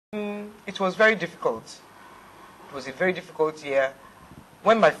It was very difficult. It was a very difficult year.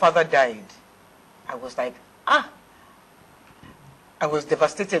 When my father died, I was like, I was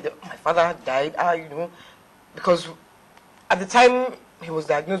devastated. My father died, because at the time he was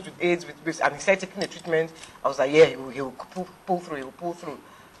diagnosed with AIDS, and he started taking the treatment. I was like, yeah, he will pull through, he will pull through.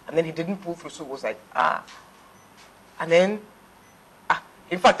 And then he didn't pull through, so it was like, And then,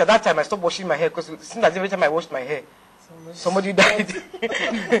 in fact, at that time, I stopped washing my hair, because it seemed as every time I washed my hair, somebody died.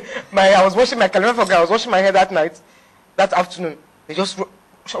 I was washing my hair. I was washing my hair that night, that afternoon. They just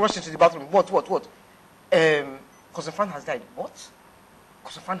rushed into the bathroom. What? Cousin Fan has died. What?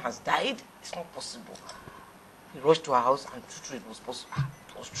 Cousin Fan has died? It's not possible. He rushed to our house, and true, it was possible.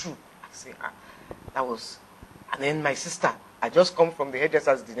 It was true. I say, that was. And then my sister, I just come from the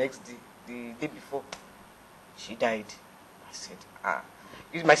hairdressers the next day, the day before. She died. I said,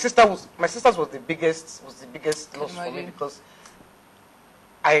 My sister's was the biggest loss for me, because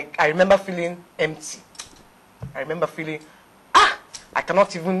I remember feeling empty. I remember feeling, I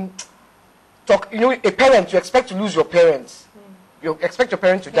cannot even talk. You parent, you expect to lose your parents. You expect your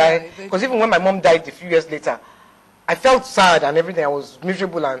parents to die. Because even when my mom died a few years later, I felt sad and everything. I was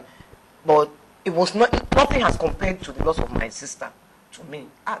miserable, but it was nothing has compared to the loss of my sister to me.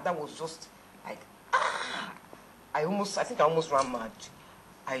 That was just like, I think I almost ran mad.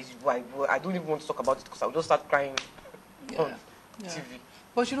 I don't even want to talk about it, because I'll just start crying on TV.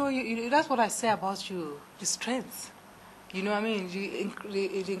 But that's what I say about you, the strength. You know what I mean?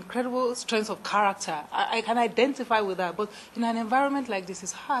 The incredible strength of character. I can identify with that. But in an environment like this,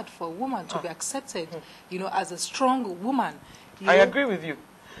 it's hard for a woman to be accepted, as a strong woman. I agree with you.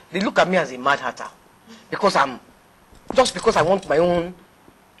 They look at me as a mad hatter, because because I want my own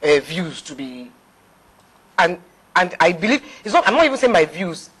views to be, and I believe I'm not even saying my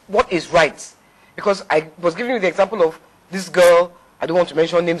views, what is right. Because I was giving you the example of this girl, I don't want to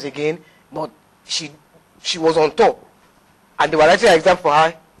mention names again, but she was on tour, and they were writing an exam for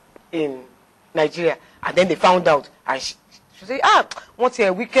her in Nigeria, and then they found out, and she said, what's a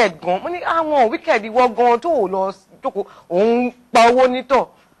wicked gone? Wicked, you walk gone to lost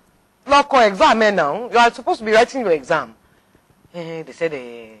local exam now. You are supposed to be writing your exam. They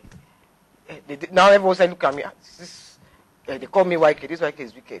said now everyone said, look at me. They call me YK. This YK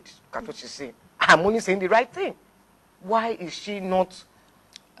is wicked. Look at what she's saying. I'm only saying the right thing. Why is she not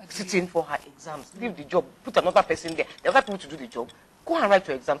sitting for her exams? Leave the job. Put another person there. The other people to do the job. Go and write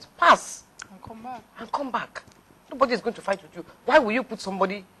your exams. Pass. And come back. Nobody is going to fight with you. Why will you put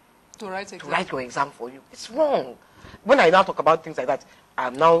somebody to write your exam for you? It's wrong. When I now talk about things like that,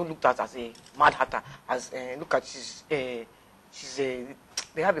 I'm now looked at as a mad hatter. Look at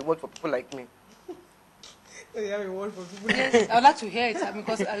they have a word for people like me. They have a word for people. Yes, I would like to hear it,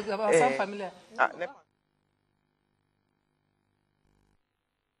 because I sound familiar.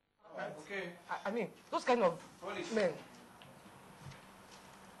 Okay. I mean, those kind of men.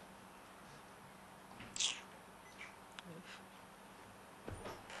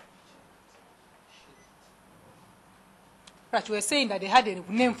 Right, you were saying that they had a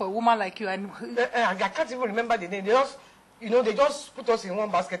name for a woman like you, and I can't even remember the name. They just put us in one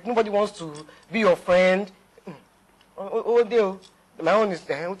basket. Nobody wants to be your friend. Deal. My own is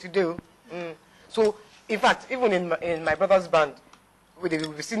what you do. So, in fact, even in my brother's band, they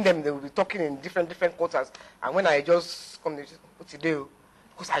will be seeing them. They will be talking in different quarters. And when I just come, they say, what you do?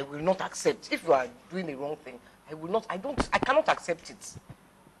 Because I will not accept. If you are doing the wrong thing, I will not. I cannot accept it.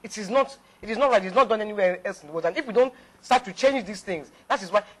 It is not right. It's not done anywhere else in the world. And if we don't start to change these things, that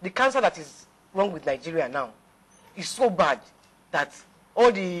is why the cancer that is wrong with Nigeria now is so bad that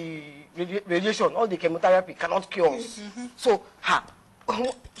all the radiation, all the chemotherapy cannot cure us. So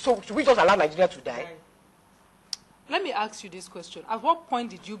should we just allow Nigeria to die? Let me ask you this question. At what point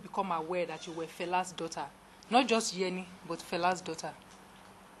did you become aware that you were Fela's daughter? Not just Yeni, but Fela's daughter?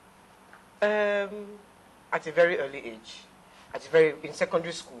 At a very early age. In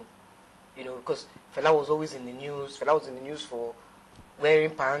secondary school. Because Fela was always in the news. Fela was in the news for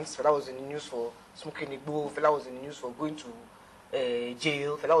wearing pants. Fela was in the news for smoking igbo. Fela was in the news for going to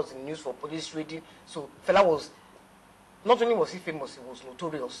jail. Fela was in the news for police raiding. So Fela was, not only was he famous, he was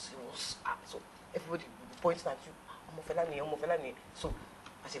notorious. So everybody would be pointing at you, Omo Fela. So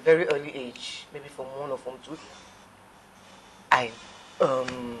at a very early age, maybe from 1 or from 2, I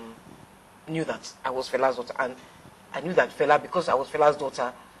knew that I was Fela's daughter, and I knew that Fela, because I was Fela's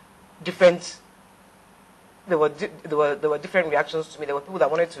daughter, there were different reactions to me. There were people that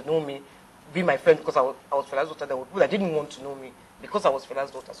wanted to know me, be my friend because I was Fela's daughter. There were people that didn't want to know me because I was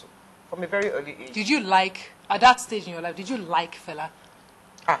Fela's daughter. So from a very early age. Did you at that stage in your life, did you like Fela?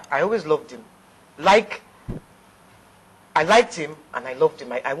 I always loved him. I liked him and I loved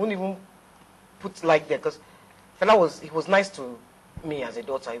him. I wouldn't even put like there because fella was nice to me as a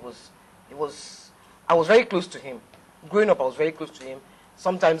daughter. I was very close to him. Growing up, I was very close to him.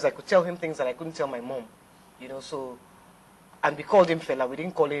 Sometimes I could tell him things that I couldn't tell my mom, so, and we called him fella. We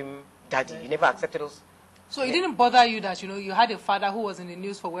didn't call him daddy. He never accepted us. So it didn't bother you that, you had a father who was in the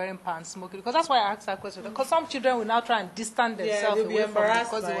news for wearing pants, smoking? Because that's why I asked that question. Because some children will now try and distance themselves away from it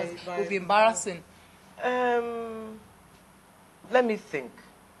because it would be embarrassing. Let me think.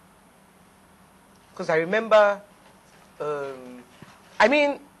 Because I remember, if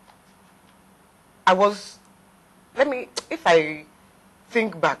I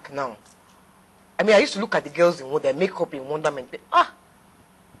think back now, I used to look at the girls in their makeup in wonderment.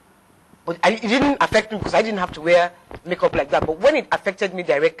 But it didn't affect me because I didn't have to wear makeup like that. But when it affected me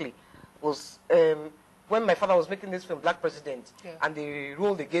directly was when my father was making this film, Black President, and the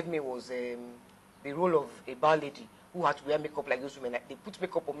role they gave me was the role of a bar lady who had to wear makeup like those women. They put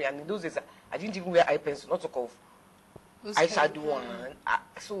makeup on me, and in those days, I didn't even wear eye pencil, not talk of eyeshadow.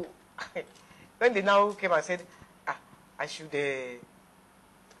 So when they now came and said, I should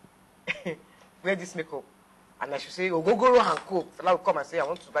wear this makeup, and I should say, Ogogoro and cook. Fella would come and say, I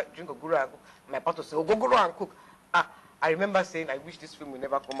want to drink Ogogoro and cook. My partner would say, Ogogoro and cook. I remember saying, I wish this film will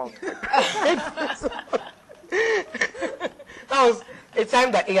never come out. That was a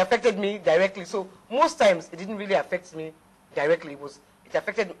time that it affected me directly. So most times it didn't really affect me directly.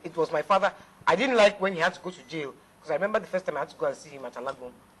 It was my father. I didn't like when he had to go to jail. Because I remember the first time I had to go and see him at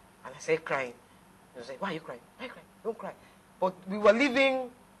Alagbon. And I started crying. He was like, why are you crying? Why are you crying? Don't cry. But we were leaving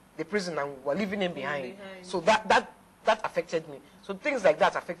the prison and we were leaving him behind. So that affected me. So things like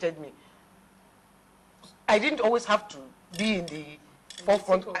that affected me. I didn't always have to be in the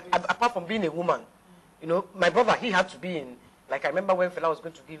forefront, apart from being a woman. My brother, he had to be in. Like I remember when Fela was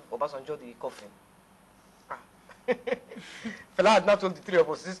going to give Obasanjo the coffin. Fela had now told the three of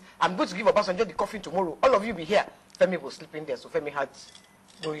us, says, I'm going to give Obasanjo the coffin tomorrow. All of you be here. Femi was sleeping there, so Femi had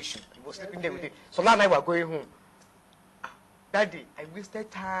no issue. He was sleeping there with it. So Sola and I were going home. Daddy, I wasted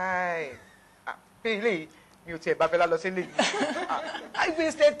time. I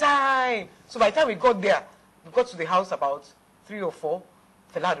wasted time. So by the time we got there, we got to the house about 3 or 4.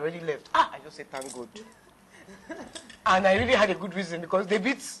 Fela had already left. I just said, thank God. And I really had a good reason because they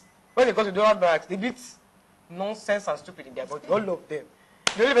beat, when they got to Doran Barracks, they beat nonsense and stupid in their body, all of them.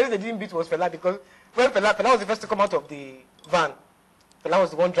 The only person they didn't beat was Fela because when Fela was the first to come out of the van, Fela was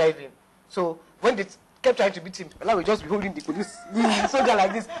the one driving. So when they kept trying to beat him, Fela would just be holding the police, the soldier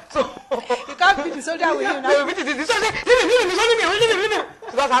like this. So you can't beat the soldier with you now. They would beat the soldier, leave him.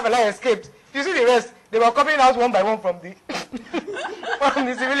 So that's how Fela escaped. You see the rest, they were coming out one by one from the from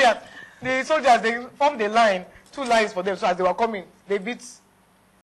the civilians. The soldiers, they formed a line, 2 lines for them. So as they were coming, they beat